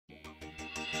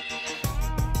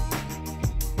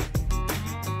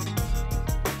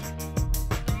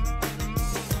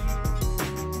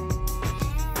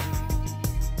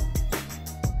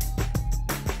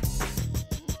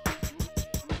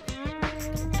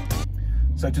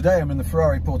So today I'm in the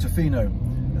Ferrari Portofino,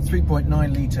 a 3.9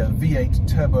 litre V8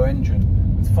 turbo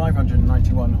engine with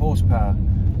 591 horsepower,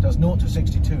 does 0 to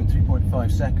 62 in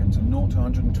 3.5 seconds and 0 to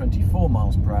 124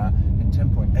 miles per hour in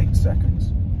 10.8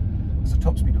 seconds. It's a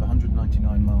top speed of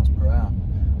 199 miles per hour.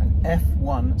 An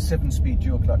F1 7-speed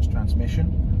dual clutch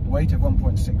transmission, weight of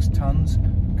 1.6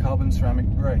 tonnes, carbon ceramic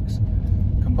brakes.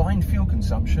 Combined fuel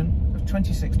consumption of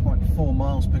 26.4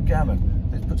 miles per gallon.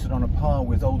 This puts it on a par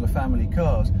with older family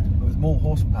cars, but with more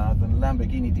horsepower than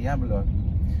Lamborghini Diablo.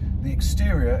 The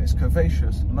exterior is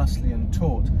curvaceous, muscly and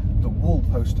taut, the wall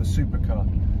poster supercar,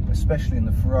 especially in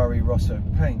the Ferrari Rosso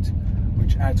paint,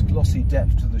 which adds glossy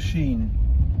depth to the sheen.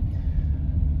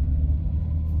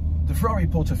 The Ferrari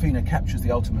Portofino captures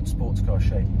the ultimate sports car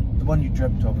shape, the one you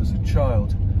dreamt of as a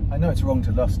child. I know it's wrong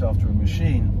to lust after a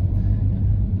machine,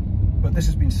 but this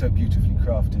has been so beautifully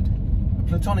crafted. The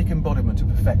platonic embodiment of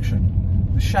perfection,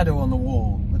 the shadow on the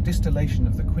wall, the distillation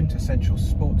of the quintessential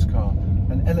sports car,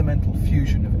 an elemental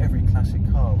fusion of every classic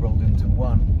car rolled into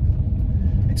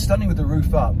one. It's stunning with the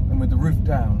roof up, and with the roof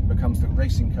down becomes the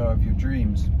racing car of your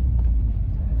dreams.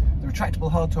 The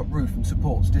retractable hardtop roof and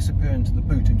supports disappear into the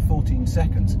boot in 14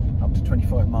 seconds, up to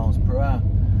 25 miles per hour.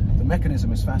 The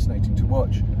mechanism is fascinating to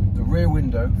watch. The rear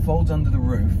window folds under the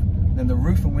roof, then the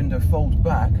roof and window fold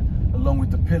back, along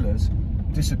with the pillars,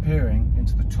 disappearing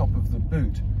into the top of the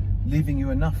boot, leaving you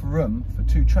enough room for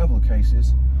 2 travel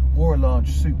cases or a large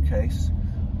suitcase,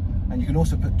 and you can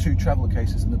also put 2 travel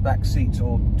cases in the back seats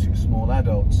or 2 small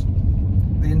adults.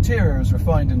 The interior is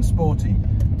refined and sporty,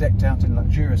 decked out in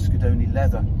luxurious Schedoni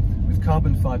leather with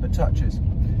carbon fibre touches.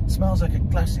 It smells like a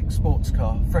classic sports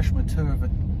car, fresh from a tour of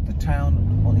the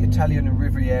town on the Italian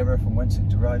Riviera from whence it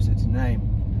derives its name.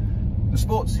 The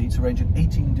sports seats are arranged in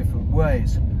 18 different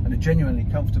ways and are genuinely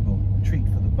comfortable, a treat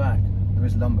for the back. There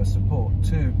is lumbar support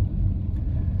too.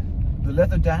 The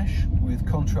leather dash with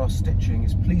contrast stitching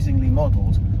is pleasingly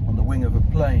modelled on the wing of a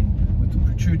plane, with the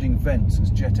protruding vents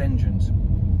as jet engines.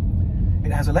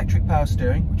 It has electric power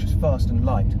steering, which is fast and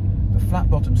light. The flat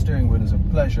bottom steering wheel is a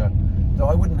pleasure, though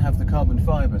I wouldn't have the carbon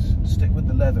fibres. Stick with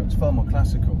the leather, it's far more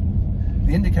classical.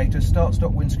 The indicators,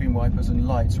 start-stop windscreen wipers and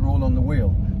lights are all on the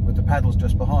wheel, with the paddles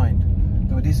just behind,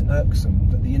 though it is irksome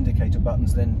that the indicator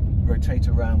buttons then rotate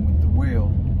around with the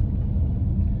wheel.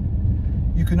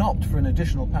 You can opt for an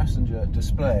additional passenger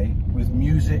display with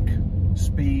music,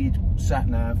 speed,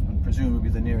 sat-nav and presumably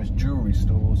the nearest jewellery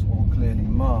stores all clearly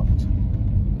marked.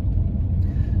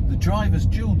 The driver's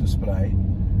dual display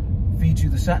feeds you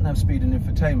the sat-nav speed and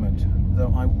infotainment,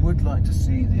 though I would like to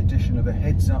see the addition of a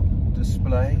heads-up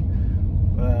display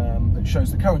that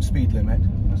shows the current speed limit,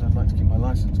 as I'd like to keep my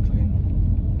licence clean.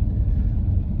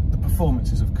 The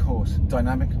performance is of course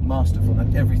dynamic, masterful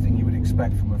and everything you would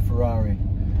expect from a Ferrari.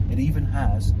 It even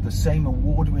has the same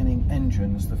award-winning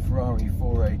engine as the Ferrari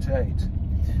 488,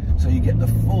 so you get the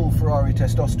full Ferrari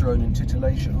testosterone and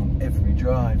titillation on every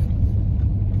drive.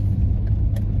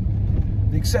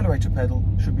 The accelerator pedal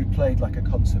should be played like a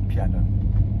concert piano,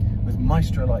 with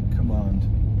maestro-like command.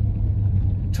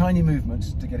 Tiny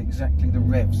movements to get exactly the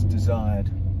revs desired.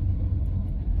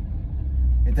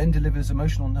 It then delivers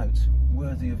emotional notes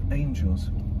worthy of angels.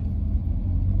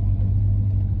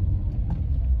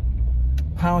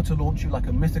 Power to launch you like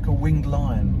a mythical winged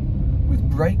lion, with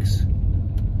brakes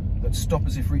that stop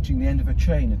as if reaching the end of a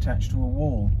chain attached to a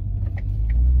wall.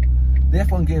 The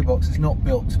F1 gearbox is not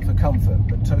built for comfort,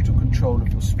 but total control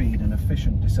of your speed and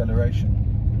efficient deceleration.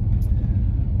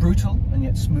 Brutal and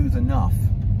yet smooth enough,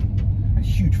 and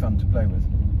huge fun to play with.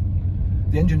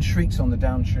 The engine shrieks on the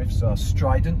downshifts are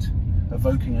strident,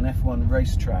 evoking an F1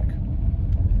 racetrack.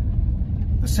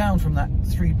 The sound from that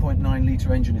 3.9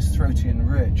 litre engine is throaty and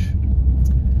rich,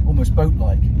 almost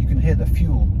boat-like. You can hear the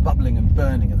fuel bubbling and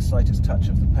burning at the slightest touch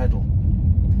of the pedal.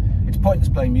 It's pointless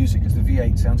playing music as the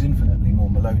V8 sounds infinitely more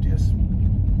melodious.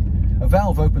 A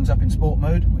valve opens up in sport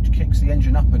mode, which kicks the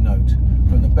engine up a note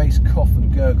from the bass cough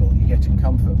and gurgle you get in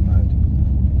comfort mode.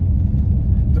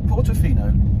 The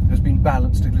Portofino has been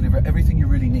balanced to deliver everything you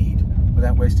really need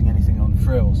without wasting anything on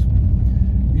frills.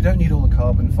 You don't need all the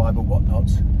carbon fibre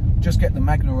whatnots, just get the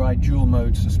Magna-Ride dual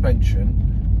mode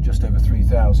suspension, just over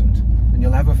 3,000, and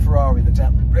you'll have a Ferrari that's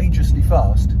outrageously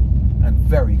fast and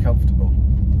very comfortable.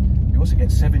 You also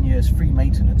get 7 years free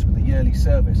maintenance with a yearly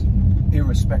service,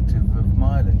 irrespective of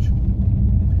mileage.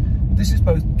 This is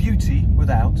both beauty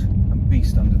without and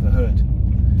beast under the hood.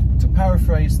 To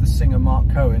paraphrase the singer Mark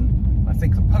Cohen, I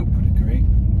think the Pope would agree,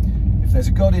 if there's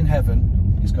a God in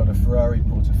heaven, he's got a Ferrari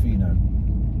Portofino.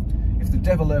 If the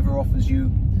devil ever offers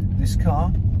you this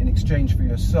car in exchange for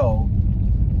your soul,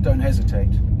 don't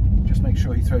hesitate. Just make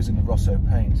sure he throws in the Rosso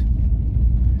paint.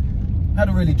 How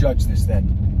to really judge this then?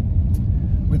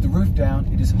 With the roof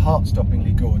down, it is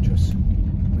heart-stoppingly gorgeous,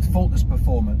 with faultless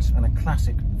performance and a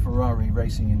classic Ferrari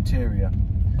racing interior.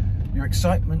 Your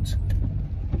excitement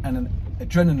and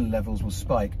adrenaline levels will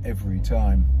spike every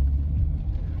time,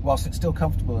 whilst it's still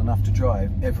comfortable enough to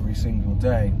drive every single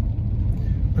day.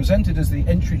 Presented as the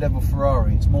entry-level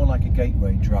Ferrari, it's more like a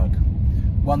gateway drug,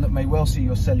 one that may well see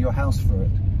you sell your house for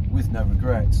it with no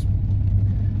regrets.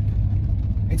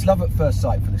 It's love at first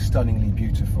sight for this stunningly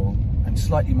beautiful and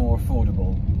slightly more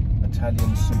affordable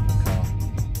Italian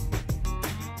supercar.